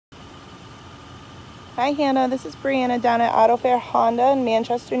Hi Hannah, this is Brianna down at Auto Fair Honda in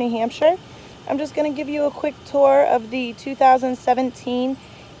Manchester, New Hampshire. I'm just going to give you a quick tour of the 2017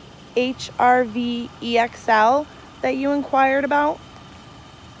 HR-V EXL that you inquired about.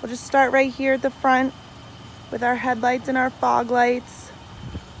 We'll just start right here at the front with our headlights and our fog lights.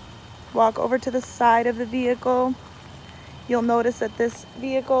 Walk over to the side of the vehicle. You'll notice that this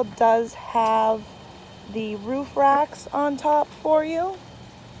vehicle does have the roof racks on top for you.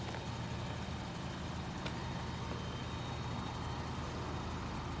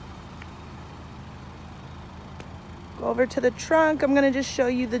 Go over to the trunk. I'm going to just show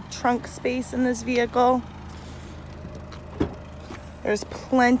you the trunk space in this vehicle. There's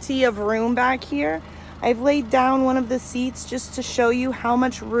plenty of room back here. I've laid down one of the seats just to show you how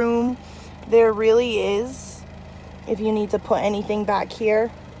much room there really is if you need to put anything back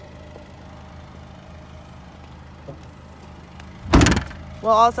here.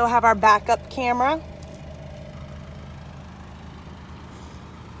 We'll also have our backup camera.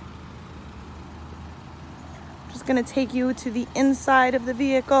 Just going to take you to the inside of the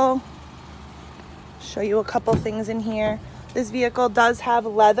vehicle. Show you a couple things in here. This vehicle does have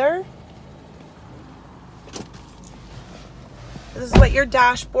leather. This is what your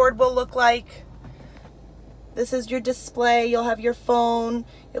dashboard will look like. This is your display. You'll have your phone.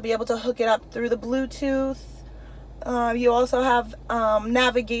 You'll be able to hook it up through the Bluetooth. You also have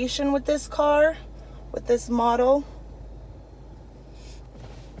navigation with this car, with this model.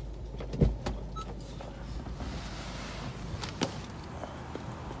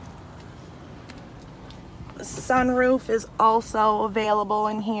 The sunroof is also available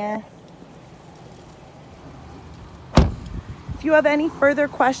in here. If you have any further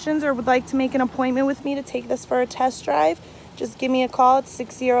questions or would like to make an appointment with me to take this for a test drive, just give me a call at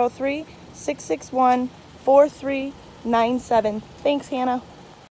 603-661-4397. Thanks, Hannah.